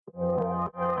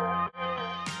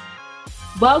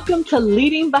Welcome to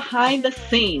Leading Behind the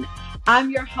Scene. I'm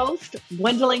your host,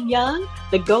 Gwendolyn Young,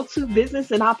 the go-to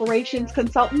business and operations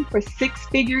consultant for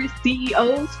six-figure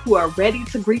CEOs who are ready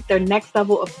to greet their next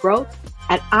level of growth.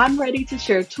 And I'm ready to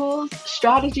share tools,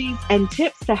 strategies, and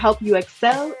tips to help you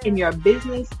excel in your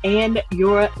business and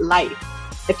your life.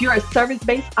 If you're a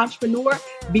service-based entrepreneur,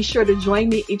 be sure to join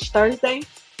me each Thursday.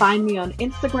 Find me on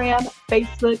Instagram,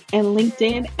 Facebook, and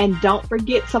LinkedIn. And don't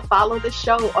forget to follow the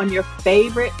show on your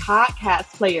favorite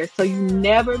podcast player so you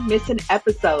never miss an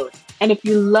episode. And if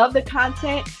you love the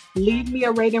content, leave me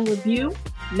a rate and review.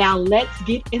 Now let's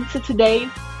get into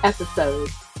today's episode.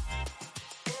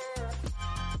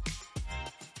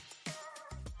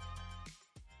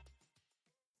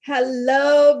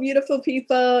 Hello, beautiful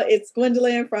people. It's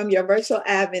Gwendolyn from your virtual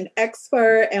admin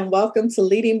expert, and welcome to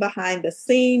Leading Behind the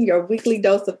Scene, your weekly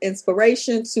dose of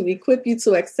inspiration to equip you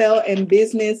to excel in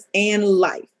business and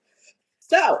life.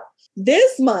 So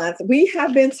this month, we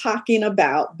have been talking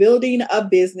about building a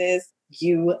business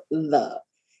you love.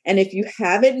 And if you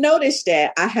haven't noticed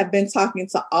that, I have been talking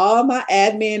to all my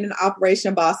admin and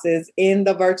operation bosses in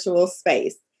the virtual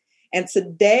space. And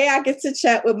today I get to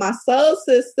chat with my soul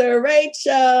sister,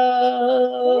 Rachel.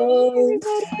 Hey,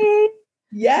 everybody.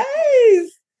 Yes.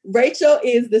 Rachel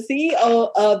is the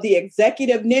CEO of the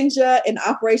Executive Ninja, an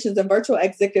operations and virtual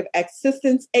executive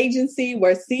assistance agency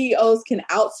where CEOs can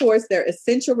outsource their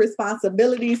essential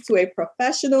responsibilities to a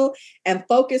professional and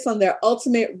focus on their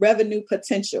ultimate revenue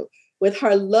potential. With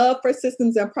her love for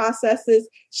systems and processes,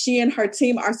 she and her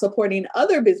team are supporting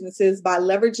other businesses by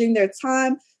leveraging their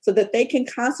time so that they can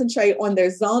concentrate on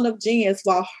their zone of genius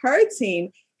while her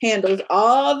team handles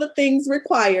all the things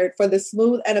required for the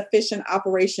smooth and efficient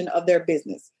operation of their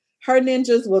business. Her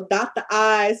ninjas will dot the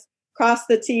I's, cross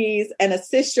the T's, and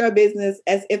assist your business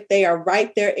as if they are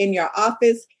right there in your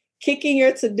office, kicking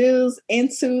your to-dos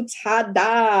into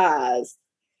ta-das.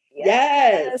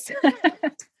 Yes.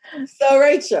 So,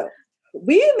 Rachel,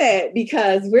 we met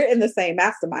because we're in the same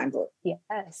mastermind group.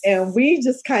 Yes. And we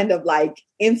just kind of like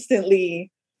instantly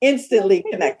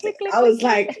connected. I was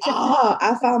like,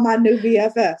 I found my new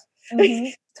BFF. Mm-hmm.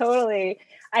 Totally.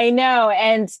 I know.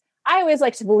 And I always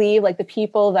like to believe like the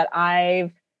people that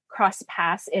I've crossed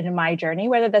paths in my journey,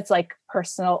 whether that's like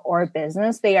personal or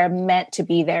business, they are meant to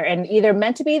be there and either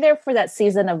meant to be there for that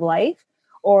season of life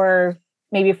or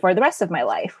maybe for the rest of my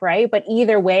life, right? But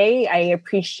either way, I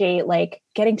appreciate like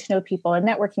getting to know people and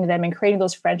networking with them and creating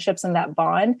those friendships and that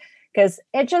bond because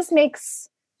it just makes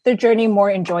the journey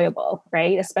more enjoyable,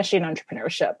 right? Especially in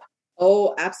entrepreneurship.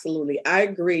 Oh, absolutely. I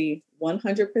agree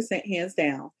 100% hands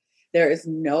down. There is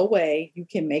no way you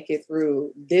can make it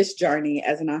through this journey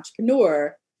as an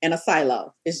entrepreneur in a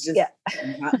silo. It's just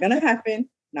not going to happen.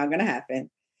 Not going to happen.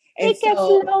 And it gets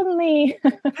lonely.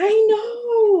 I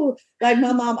know. Like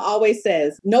my mom always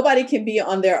says, nobody can be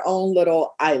on their own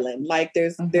little island. Like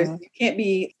there's you can't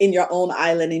be in your own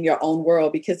island, in your own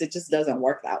world, because it just doesn't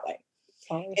work that way.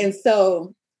 Oh. And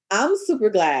so I'm super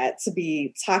glad to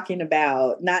be talking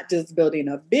about not just building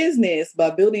a business,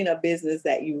 but building a business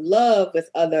that you love with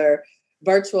other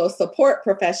virtual support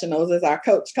professionals, as our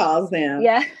coach calls them,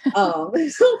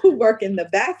 who work in the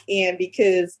back end,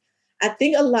 because I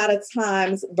think a lot of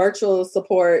times virtual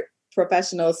support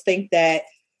professionals think that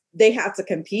they have to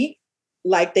compete,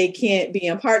 like they can't be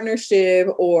in partnership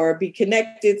or be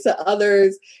connected to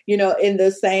others, you know, in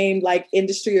the same like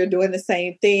industry or doing the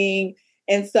same thing.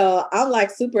 And so I'm like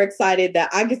super excited that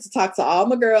I get to talk to all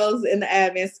my girls in the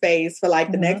admin space for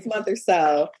like the next month or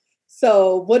so.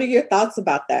 So what are your thoughts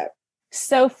about that?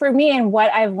 So for me and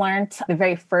what I've learned the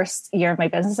very first year of my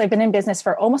business, I've been in business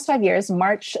for almost 5 years.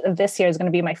 March of this year is going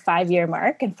to be my 5-year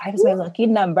mark, and 5 is my lucky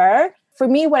number. For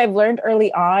me, what I've learned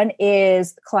early on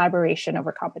is collaboration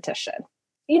over competition.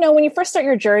 You know, when you first start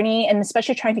your journey, and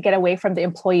especially trying to get away from the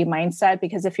employee mindset,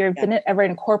 because if you've been ever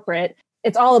in corporate,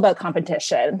 it's all about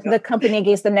competition, the company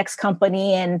against the next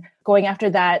company and going after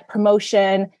that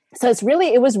promotion. So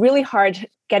it was really hard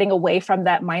getting away from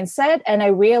that mindset. And I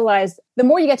realized the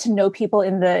more you get to know people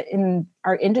in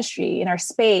our industry, in our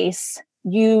space,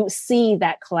 you see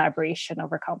that collaboration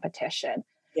over competition.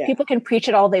 Yeah. People can preach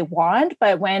it all they want,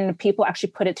 but when people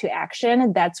actually put it to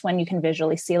action, that's when you can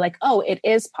visually see like, oh, it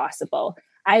is possible.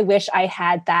 I wish I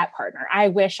had that partner. I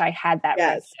wish I had that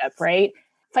friendship, right?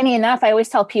 Funny enough, I always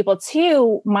tell people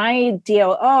too, my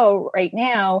DOO right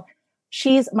now,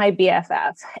 she's my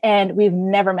BFF and we've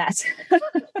never met.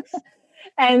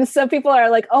 And so people are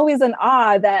like always in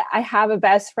awe that I have a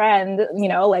best friend, you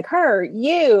know, like her,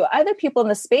 you, other people in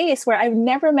the space where I've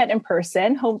never met in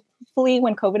person. hopefully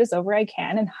when COVID is over, I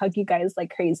can and hug you guys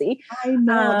like crazy. I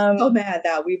know. I'm so mad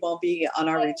that we won't be on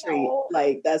our retreat. Know.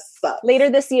 Like that sucks.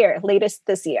 Latest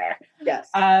this year. Yes.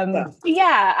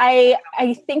 Yeah,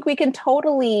 I think we can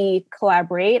totally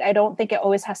collaborate. I don't think it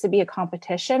always has to be a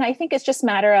competition. I think it's just a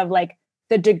matter of like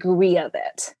the degree of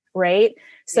it, right?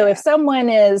 So if someone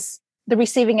is the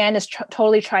receiving end is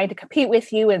totally trying to compete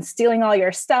with you and stealing all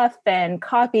your stuff and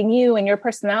copying you and your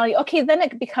personality, okay, then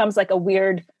it becomes like a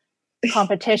weird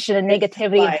competition and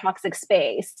negativity and toxic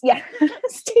space. Yeah,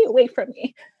 stay away from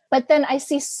me. But then I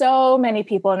see so many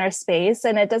people in our space,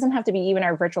 and it doesn't have to be even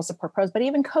our virtual support pros, but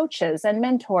even coaches and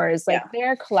mentors, like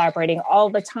they're collaborating all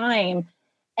the time.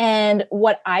 And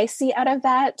what I see out of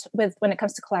that when it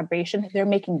comes to collaboration, they're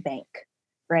making bank,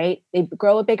 right? They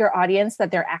grow a bigger audience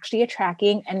that they're actually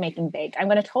attracting and making bank. I'm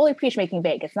going to totally preach making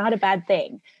bank. It's not a bad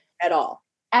thing. At all.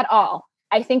 At all.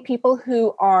 I think people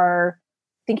who are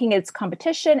thinking it's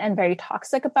competition and very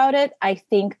toxic about it, I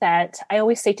think that I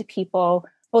always say to people,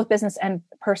 both business and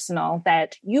personal,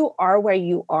 that you are where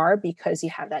you are because you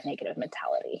have that negative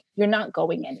mentality. You're not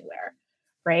going anywhere,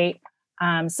 right?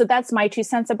 So that's my 2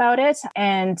 cents about it.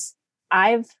 And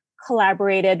I've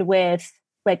collaborated with,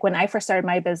 like when I first started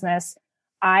my business,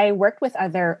 I worked with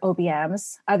other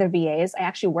OBMs, other VAs. I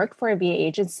actually worked for a VA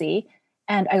agency,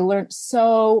 and I learned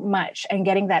so much, and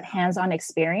getting that hands-on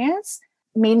experience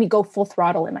made me go full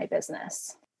throttle in my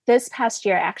business. This past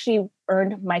year, I actually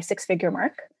earned my 6-figure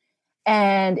mark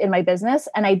and in my business.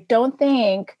 And I don't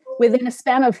think within a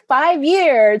span of 5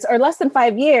 years or less than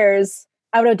 5 years,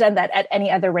 I would have done that at any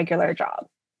other regular job.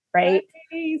 Right.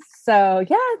 Nice. So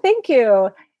yeah, thank you.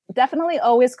 Definitely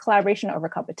always collaboration over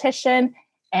competition.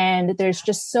 And there's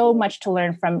just so much to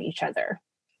learn from each other.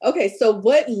 Okay. So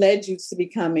what led you to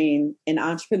becoming an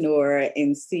entrepreneur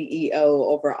and CEO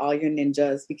over all your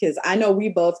ninjas? Because I know we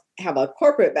both have a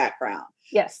corporate background.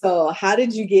 Yes. So how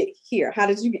did you get here? How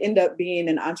did you end up being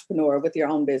an entrepreneur with your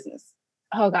own business?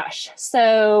 Oh, gosh.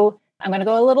 So I'm going to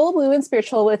go a little woo and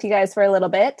spiritual with you guys for a little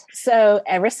bit. So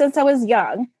ever since I was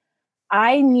young,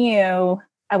 I knew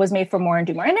I was made for more and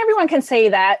do more. And everyone can say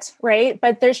that, right?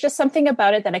 But there's just something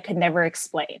about it that I could never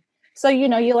explain. So, you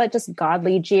let just God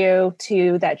lead you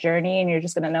to that journey, and you're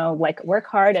just going to know, like, work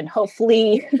hard and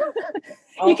hopefully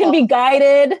you can be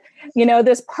guided.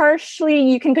 There's partially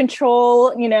you can control,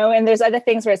 and there's other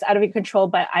things where it's out of your control.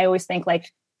 But I always think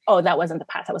like, oh, that wasn't the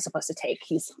path I was supposed to take.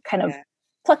 He's kind of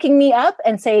plucking me up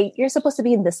and say, you're supposed to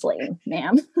be in this lane,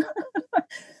 ma'am.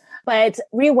 But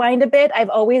rewind a bit. I've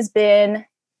always been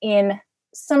in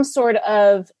some sort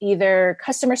of either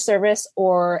customer service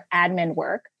or admin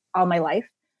work all my life.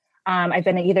 I've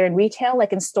been either in retail,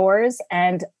 like in stores.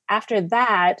 And after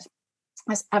that,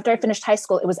 after I finished high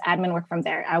school, it was admin work from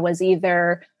there. I was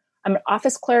either I'm an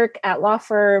office clerk at law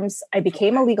firms. I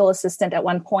became a legal assistant at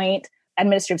one point,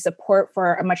 administrative support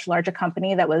for a much larger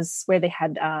company that was where they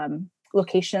had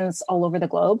locations all over the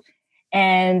globe.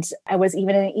 And I was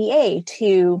even an EA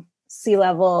to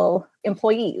C-level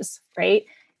employees, right?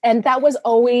 And that was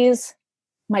always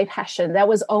my passion. That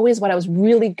was always what I was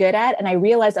really good at. And I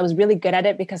realized I was really good at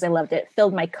it because I loved it. It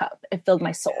filled my cup. It filled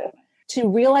my soul. To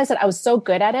realize that I was so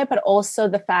good at it, but also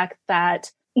the fact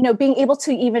that, being able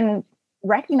to even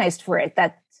recognize for it,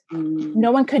 that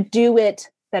no one could do it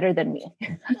better than me,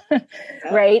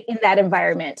 right? In that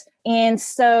environment. And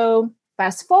so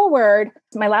fast forward,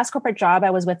 my last corporate job, I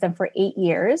was with them for 8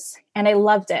 years and I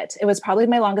loved it. It was probably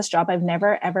my longest job. I've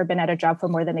never, ever been at a job for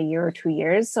more than a year or 2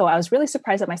 years. So I was really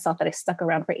surprised at myself that I stuck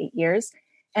around for 8 years.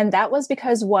 And that was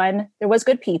because one, there was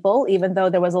good people, even though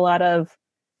there was a lot of,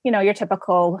 your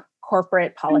typical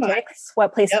corporate politics,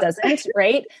 what place doesn't,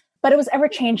 right? But it was ever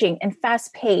changing and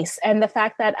fast paced. And the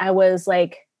fact that I was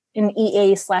like an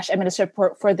EA/administrative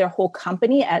support for their whole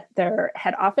company at their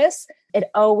head office, it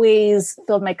always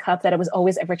filled my cup that it was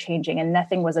always ever changing and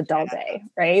nothing was a dull day,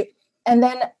 right? And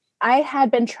then I had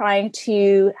been trying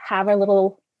to have our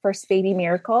little first baby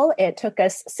miracle. It took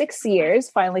us 6 years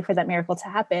finally for that miracle to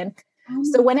happen.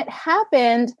 So when it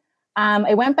happened,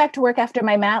 I went back to work after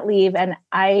my mat leave, and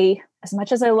as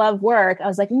much as I love work, I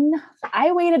was like, no,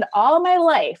 I waited all my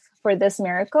life for this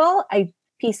miracle.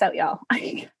 Peace out, y'all.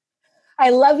 I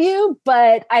love you,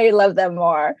 but I love them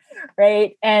more,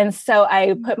 right? And so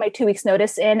I put my 2 weeks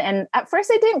notice in, and at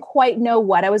first I didn't quite know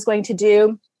what I was going to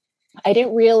do. I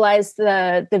didn't realize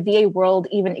the VA world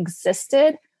even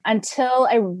existed until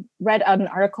I read an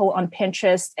article on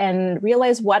Pinterest and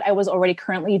realized what I was already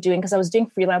currently doing, because I was doing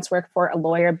freelance work for a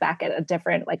lawyer back at a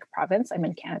different province. I'm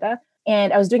in Canada,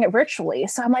 and I was doing it virtually.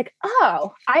 So I'm like,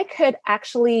 oh, I could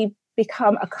actually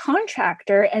become a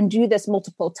contractor and do this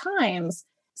multiple times.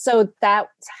 So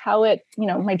that's how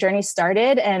my journey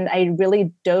started. And I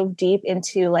really dove deep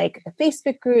into like the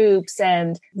Facebook groups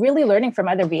and really learning from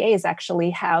other VAs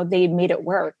actually how they made it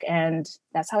work. And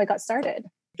that's how I got started.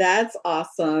 That's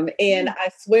awesome. And I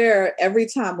swear every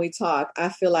time we talk, I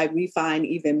feel like we find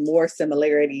even more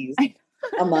similarities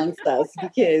amongst us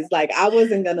because like I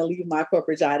wasn't going to leave my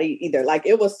corporate job either. Like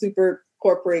it was super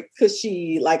corporate,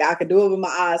 cushy, like I could do it with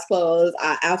my eyes closed.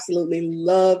 I absolutely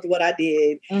loved what I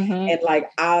did. And like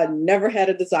I never had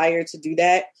a desire to do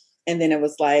that. And then it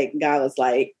was like, God was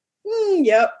like,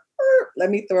 yep, let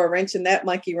me throw a wrench in that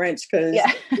monkey wrench because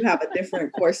you have a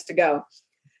different course to go.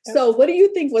 So what do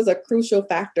you think was a crucial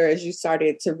factor as you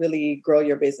started to really grow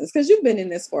your business? Because you've been in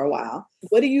this for a while.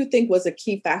 What do you think was a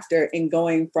key factor in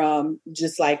going from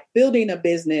just like building a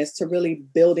business to really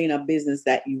building a business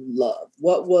that you love?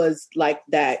 What was like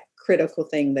that critical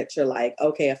thing that you're like,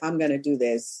 okay, if I'm going to do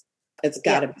this, it's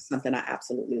got to be something I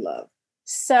absolutely love?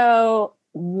 So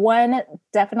one,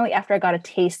 definitely after I got a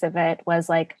taste of it was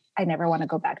like, I never want to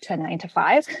go back to a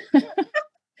 9-to-5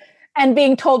 and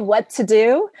being told what to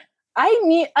do.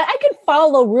 I can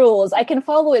follow rules, I can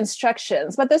follow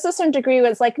instructions, but there's a certain degree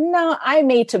where it's like, no, I'm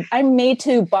made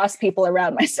to boss people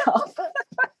around myself.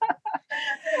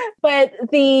 But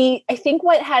I think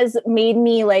what has made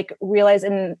me like realize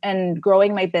and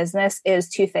growing my business is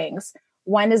two things.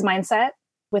 One is mindset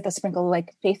with a sprinkle of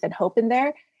like faith and hope in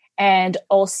there, and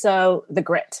also the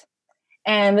grit.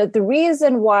 And the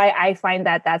reason why I find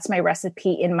that that's my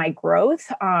recipe in my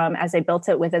growth, as I built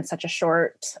it within such a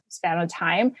short span of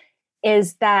time,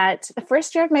 is that the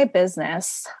first year of my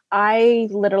business, I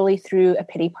literally threw a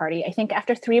pity party. I think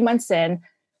after 3 months in,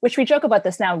 which we joke about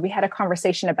this now, we had a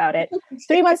conversation about it.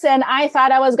 3 months in, I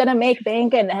thought I was going to make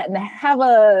bank and have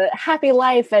a happy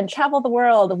life and travel the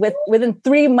world within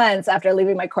 3 months after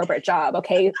leaving my corporate job.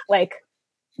 Okay, like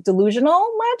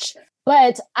delusional much?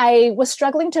 But I was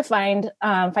struggling to finding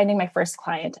my first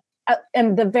client,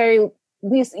 and the very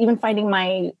least, even finding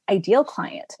my ideal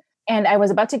client. And I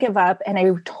was about to give up. And I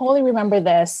totally remember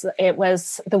this. It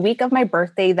was the week of my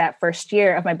birthday, that first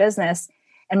year of my business.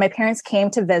 And my parents came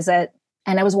to visit.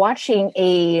 And I was watching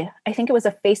I think it was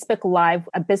a Facebook Live,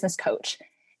 a business coach.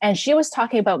 And she was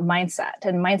talking about mindset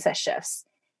and mindset shifts.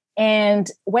 And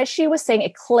what she was saying,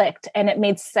 it clicked and it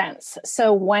made sense.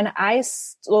 So when I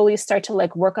slowly start to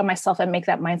like work on myself and make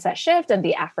that mindset shift and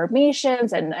the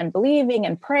affirmations and believing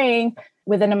and praying,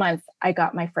 within a month, I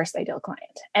got my first ideal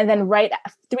client. And then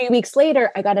 3 weeks later,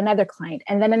 I got another client.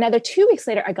 And then another 2 weeks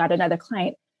later, I got another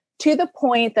client, to the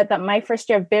point that my first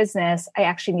year of business, I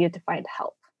actually needed to find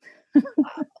help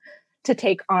to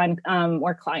take on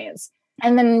more clients.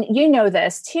 And then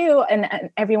this too,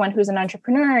 and everyone who's an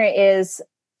entrepreneur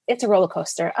it's a roller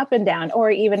coaster, up and down,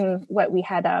 or even what we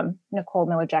had Nicole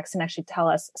Miller-Jackson actually tell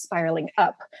us, spiraling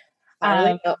up.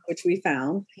 Spiraling up, which we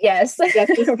found. Yes. Just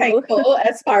as painful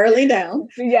as spiraling down.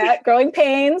 Yeah. Growing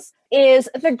pains is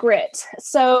the grit.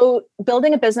 So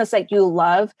building a business that you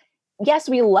love, yes,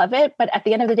 we love it. But at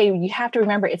the end of the day, you have to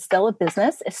remember it's still a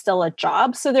business. It's still a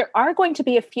job. So there are going to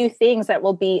be a few things that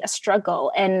will be a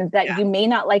struggle and that you may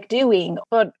not like doing.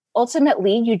 But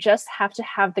ultimately, you just have to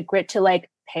have the grit to like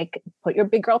put your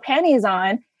big girl panties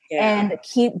on and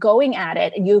keep going at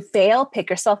it. You fail, pick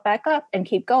yourself back up and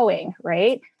keep going.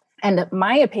 Right. And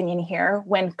my opinion here,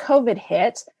 when COVID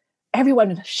hit,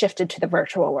 everyone shifted to the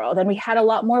virtual world, and we had a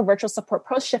lot more virtual support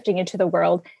pros shifting into the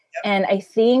world. Yep. And I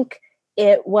think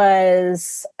it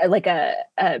was like a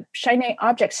shiny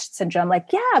object syndrome, like,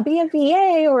 be a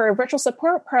VA or a virtual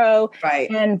support pro. Right.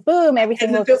 And boom,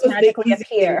 everything will just magically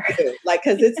appear. Like,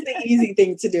 because it's the easy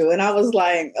thing to do. And I was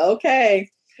like, okay.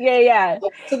 Yeah.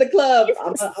 To the club.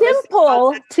 It's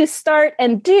simple to start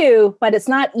and do, but it's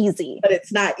not easy.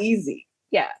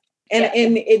 Yeah.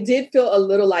 And it did feel a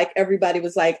little like everybody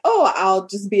was like, oh, I'll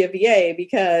just be a VA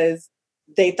because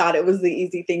they thought it was the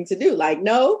easy thing to do. Like,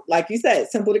 no, like you said,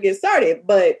 simple to get started,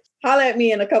 but holler at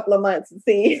me in a couple of months and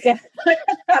see how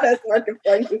that's working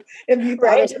for you. If you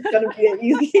thought it was going to be an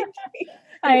easy thing.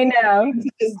 I know.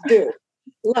 Just do.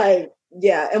 Like,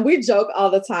 yeah. And we joke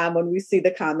all the time when we see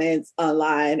the comments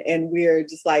online and we're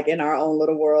just like in our own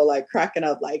little world, like cracking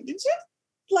up, like, did you?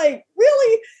 Like,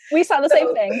 really? We saw the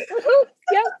same thing.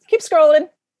 Yeah. Keep scrolling.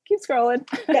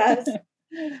 Yes.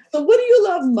 So what do you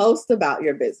love most about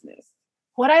your business?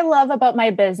 What I love about my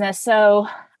business, so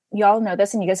you all know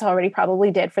this and you guys already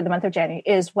probably did for the month of January,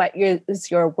 is what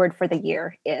your word for the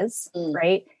year is,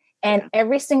 right? And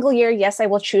every single year, yes, I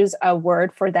will choose a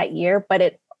word for that year, but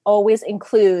it always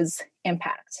includes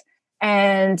impact.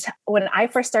 And when I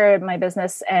first started my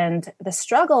business and the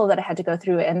struggle that I had to go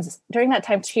through, and during that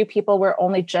time too, people were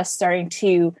only just starting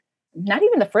to not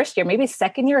even the first year, maybe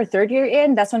second year or third year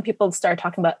in, that's when people start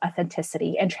talking about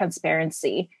authenticity and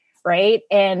transparency, right?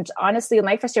 And honestly, in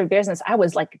my first year of business, I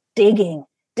was like digging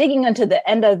into the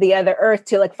end of the other earth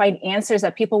to like find answers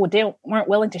that people weren't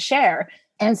willing to share.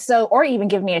 And so, or even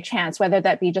give me a chance, whether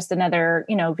that be just another,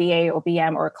 VA or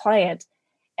BM or a client.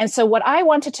 And so what I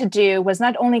wanted to do was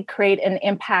not only create an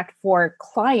impact for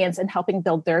clients and helping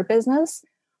build their business,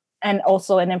 and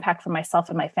also an impact for myself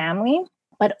and my family,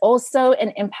 but also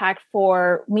an impact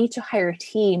for me to hire a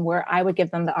team where I would give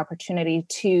them the opportunity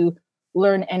to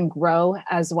learn and grow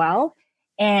as well.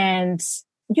 And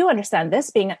you understand this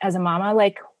being as a mama,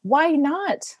 like, why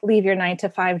not leave your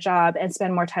 9-to-5 job and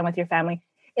spend more time with your family?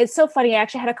 It's so funny. I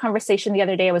actually had a conversation the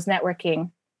other day. I was networking,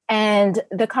 and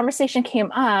the conversation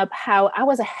came up how I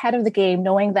was ahead of the game,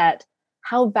 knowing that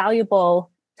how valuable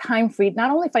time freedom,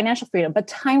 not only financial freedom, but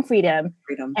time freedom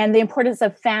and the importance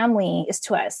of family is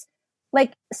to us.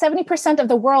 Like 70% of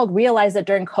the world realized it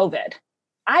during COVID.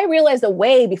 I realized it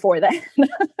way before that.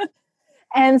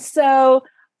 And so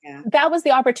that was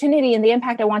the opportunity and the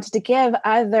impact I wanted to give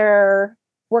other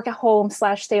work at home /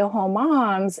 stay at home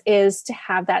moms, is to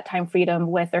have that time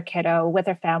freedom with their kiddo, with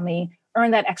their family,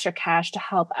 earn that extra cash to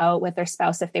help out with their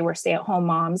spouse if they were stay at home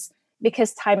moms,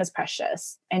 because time is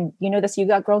precious. And you know this, you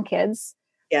got grown kids.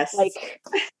 Yes. Like,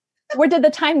 where did the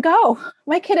time go?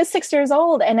 My kid is 6 years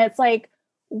old, and it's like,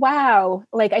 wow.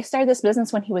 Like, I started this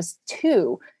business when he was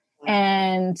 2. Wow.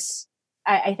 And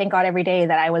I thank God every day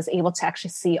that I was able to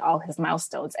actually see all his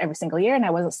milestones every single year. And I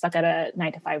wasn't stuck at a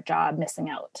 9-to-5 job missing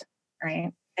out.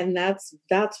 Right. And that's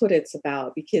what it's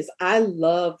about, because I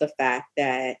love the fact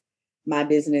that my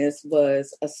business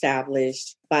was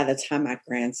established by the time my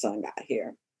grandson got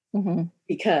here. Mm-hmm.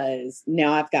 Because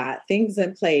now I've got things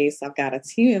in place. I've got a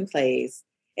team in place.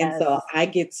 And so I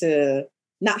get to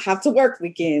not have to work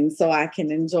weekends so I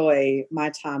can enjoy my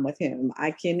time with him.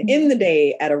 I can end the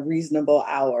day at a reasonable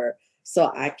hour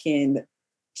so I can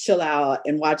chill out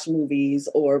and watch movies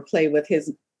or play with his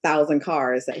 1,000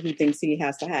 cars that he thinks he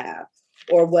has to have,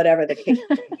 or whatever the case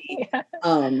may be.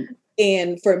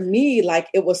 And for me, like,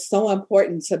 it was so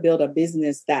important to build a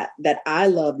business that I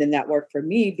loved and that worked for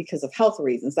me because of health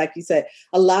reasons. Like you said,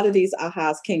 a lot of these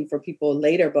ahas came for people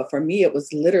later, but for me, it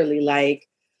was literally like,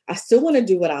 I still want to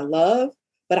do what I love,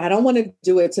 but I don't want to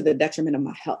do it to the detriment of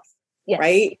my health. Yes.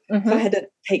 Right. Mm-hmm. So I had to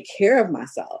take care of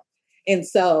myself. And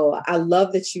so I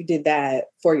love that you did that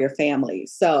for your family.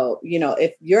 So,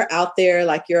 if you're out there,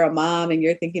 like you're a mom and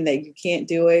you're thinking that you can't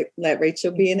do it, let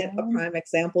Rachel be a prime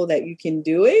example that you can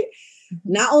do it.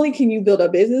 Not only can you build a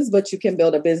business, but you can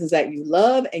build a business that you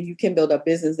love, and you can build a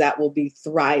business that will be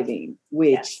thriving,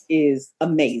 which is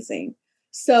amazing.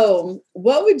 So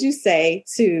what would you say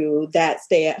to that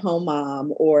stay-at-home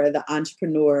mom or the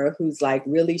entrepreneur who's like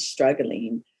really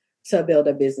struggling to build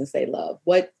a business they love?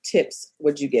 What tips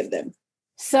would you give them?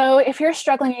 So if you're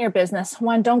struggling in your business,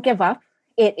 one, don't give up.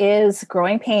 It is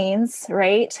growing pains,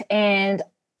 right? And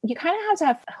you kind of have to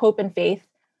have hope and faith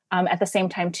at the same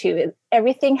time too.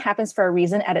 Everything happens for a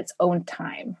reason at its own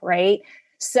time, right?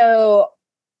 So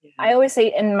I always say,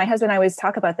 and my husband and I always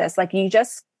talk about this, like,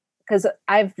 because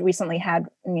I've recently had,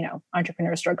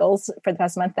 entrepreneur struggles for the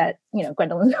past month that,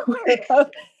 Gwendolyn of.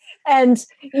 And,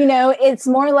 it's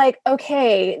more like,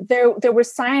 okay, there were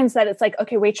signs that it's like,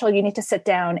 okay, Rachel, you need to sit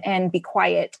down and be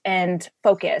quiet and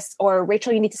focus, or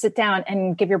Rachel, you need to sit down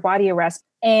and give your body a rest.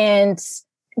 And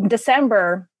in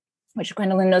December, which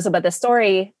Gwendolyn knows about this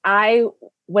story, I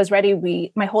was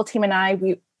ready. My whole team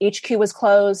and HQ was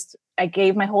closed. I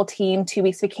gave my whole team 2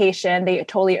 weeks vacation. They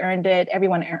totally earned it.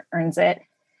 Everyone earns it.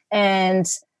 And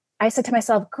I said to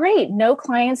myself, great, no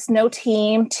clients, no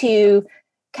team to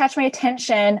catch my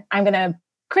attention. I'm going to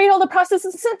create all the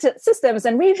processes and systems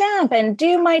and revamp and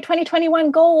do my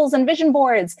 2021 goals and vision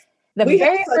boards. The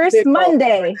very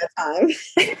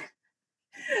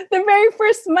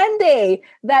first Monday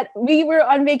that we were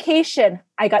on vacation,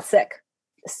 I got sick.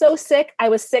 So sick. I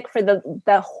was sick for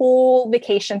the whole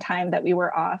vacation time that we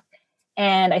were off.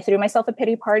 And I threw myself a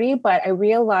pity party, but I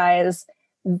realized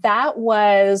that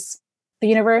was the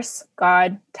universe,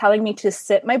 God, telling me to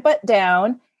sit my butt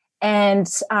down.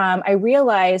 And I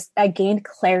realized I gained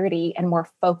clarity and more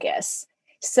focus.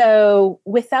 So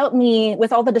with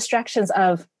all the distractions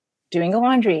of doing the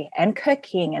laundry and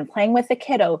cooking and playing with the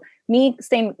kiddo, me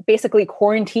staying basically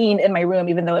quarantined in my room,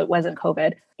 even though it wasn't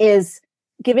COVID, is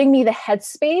giving me the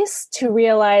headspace to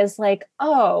realize, like,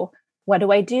 oh, what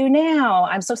do I do now?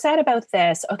 I'm so sad about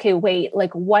this. Okay, wait,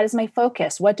 like, what is my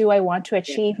focus? What do I want to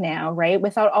achieve now, right?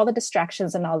 Without all the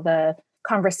distractions and all the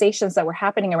conversations that were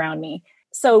happening around me.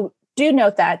 So do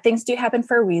note that things do happen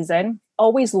for a reason.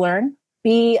 Always learn.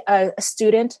 Be a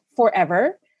student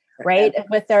forever. right?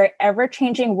 With their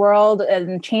ever-changing world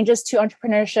and changes to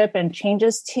entrepreneurship and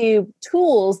changes to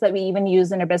tools that we even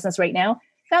use in our business right now,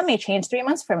 that may change 3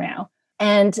 months from now.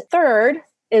 And third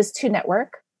is to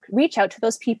network. Reach out to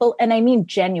those people. And I mean,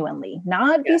 genuinely,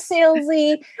 not be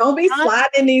salesy. Don't be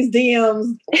sliding these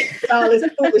DMs. All this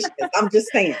foolishness. I'm just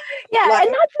saying. Yeah. Like,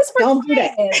 and not just for don't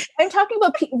clients. do that. I'm talking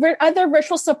about other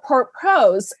virtual support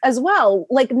pros as well.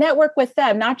 Like network with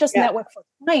them, not just network for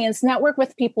clients, network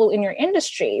with people in your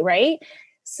industry, right?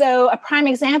 So a prime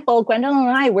example, Gwendolyn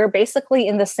and I, we're basically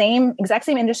in the exact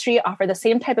same industry, offer the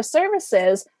same type of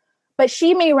services, but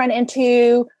she may run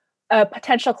into a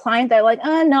potential client that like,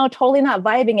 no, totally not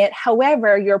vibing it.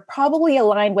 However, you're probably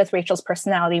aligned with Rachel's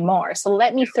personality more. So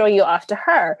let me throw you off to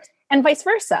her and vice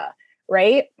versa,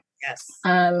 right? Yes.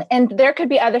 And there could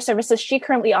be other services she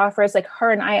currently offers, like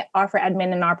her and I offer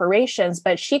admin and operations,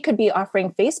 but she could be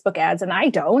offering Facebook ads and I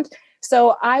don't.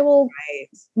 So I will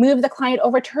move the client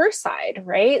over to her side,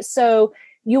 right? So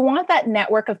you want that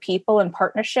network of people and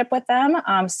partnership with them.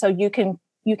 So you can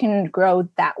grow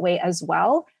that way as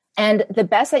well. And the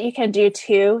best that you can do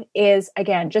too is,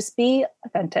 again, just be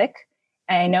authentic.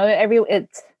 And I know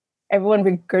everyone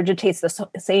regurgitates the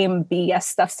same BS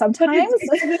stuff sometimes.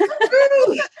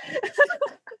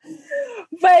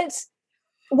 But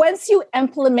once you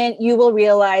implement, you will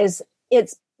realize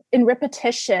it's in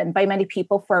repetition by many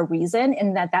people for a reason,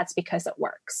 and that's because it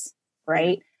works,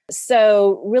 right?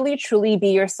 So really, truly be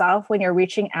yourself when you're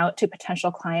reaching out to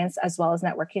potential clients, as well as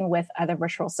networking with other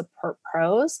virtual support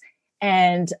pros.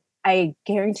 And I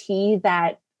guarantee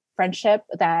that friendship,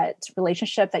 that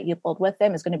relationship that you build with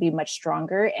them is going to be much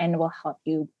stronger and will help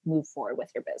you move forward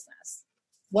with your business.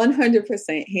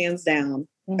 100%, hands down,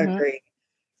 agree.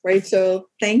 Rachel,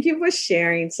 thank you for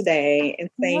sharing today. And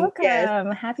thank you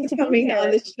Happy to coming be here on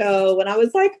the show when I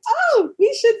was like, oh,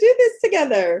 we should do this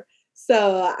together.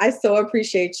 So I so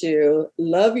appreciate you.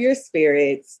 Love your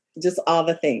spirits, just all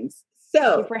the things.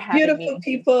 So beautiful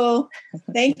people,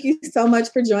 thank you so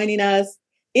much for joining us.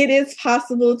 It is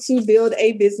possible to build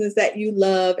a business that you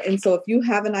love. And so if you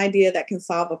have an idea that can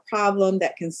solve a problem,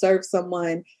 that can serve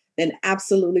someone, then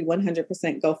absolutely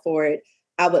 100% go for it.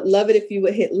 I would love it if you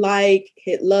would hit like,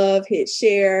 hit love, hit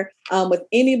share with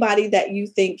anybody that you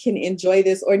think can enjoy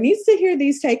this or needs to hear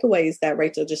these takeaways that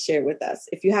Rachel just shared with us.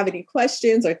 If you have any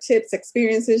questions or tips,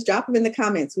 experiences, drop them in the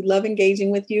comments. We love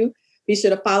engaging with you. Be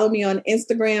sure to follow me on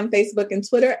Instagram, Facebook, and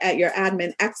Twitter at Your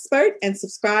Admin Expert, and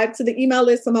subscribe to the email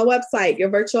list on my website,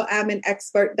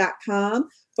 yourvirtualadminexpert.com,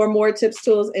 for more tips,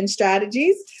 tools, and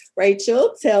strategies.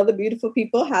 Rachel, tell the beautiful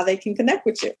people how they can connect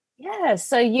with you. Yeah,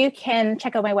 so you can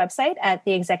check out my website at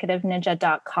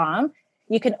theexecutiveninja.com.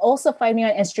 You can also find me on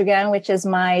Instagram, which is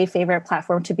my favorite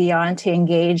platform to be on to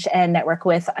engage and network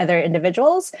with other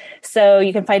individuals. So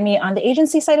you can find me on the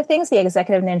agency side of things, the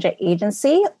Executive Ninja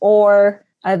Agency, or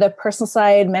the personal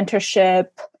side, mentorship,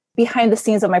 behind the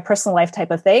scenes of my personal life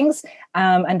type of things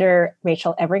under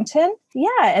Rachel Everington. Yeah.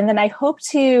 And then I hope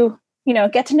to,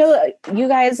 get to know you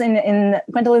guys in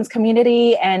Gwendolyn's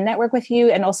community and network with you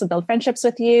and also build friendships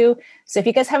with you. So if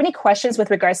you guys have any questions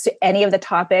with regards to any of the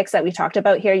topics that we talked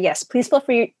about here, yes, please feel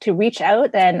free to reach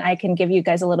out and I can give you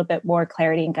guys a little bit more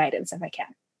clarity and guidance if I can.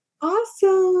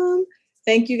 Awesome.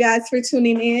 Thank you guys for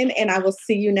tuning in, and I will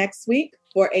see you next week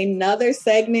for another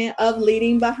segment of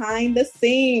Leading Behind the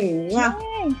Scenes.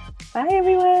 Bye,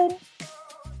 everyone.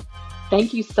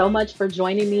 Thank you so much for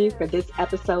joining me for this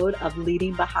episode of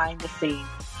Leading Behind the Scenes.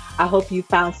 I hope you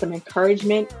found some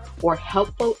encouragement or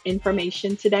helpful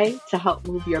information today to help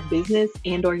move your business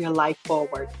and or your life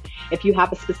forward. If you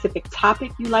have a specific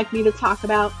topic you'd like me to talk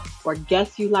about or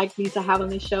guests you'd like me to have on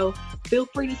the show, feel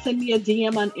free to send me a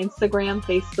DM on Instagram,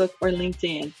 Facebook, or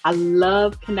LinkedIn. I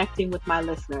love connecting with my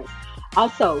listeners.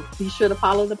 Also, be sure to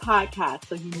follow the podcast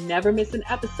so you never miss an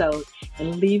episode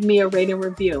and leave me a rating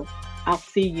review. I'll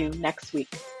see you next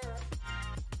week.